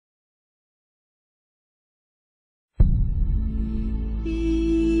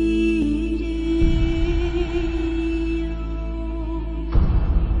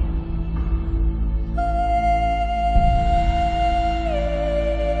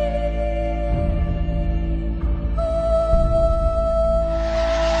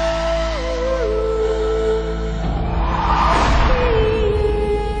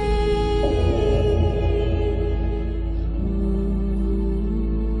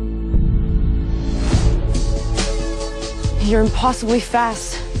You're impossibly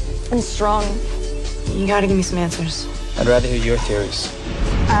fast and strong. You gotta give me some answers. I'd rather hear your theories.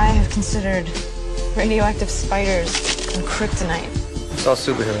 I have considered radioactive spiders and kryptonite. It's all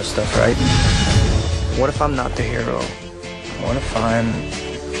superhero stuff, right? What if I'm not the hero? What if I'm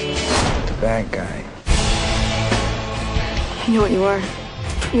the bad guy? You know what you are?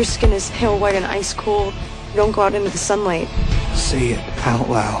 Your skin is pale white and ice cold. You don't go out into the sunlight. Say it out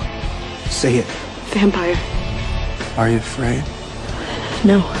loud. Say it. Vampire. Are you afraid?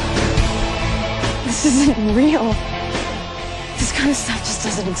 No. This isn't real. This kind of stuff just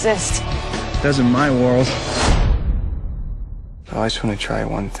doesn't exist. It does in my world. I always want to try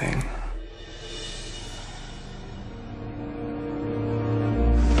one thing.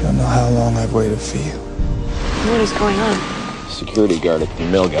 Don't know how long I've waited for you. What is going on? Security guard at the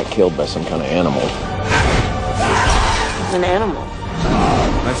mill got killed by some kind of animal. An animal?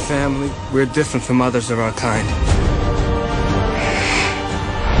 My family, we're different from others of our kind.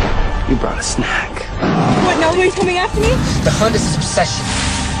 You brought a snack. What, nobody's coming after me? The hunt is his obsession.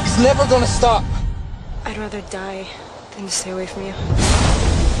 He's never gonna stop. I'd rather die than to stay away from you.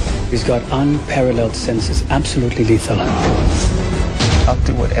 He's got unparalleled senses, absolutely lethal. I'll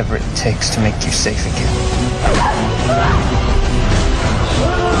do whatever it takes to make you safe again.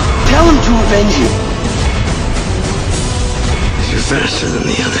 Tell him to avenge you. You're faster than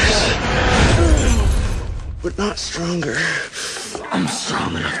the others. But not stronger. I'm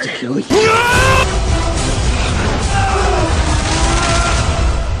strong enough to kill you.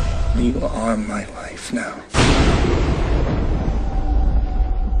 You are my life now.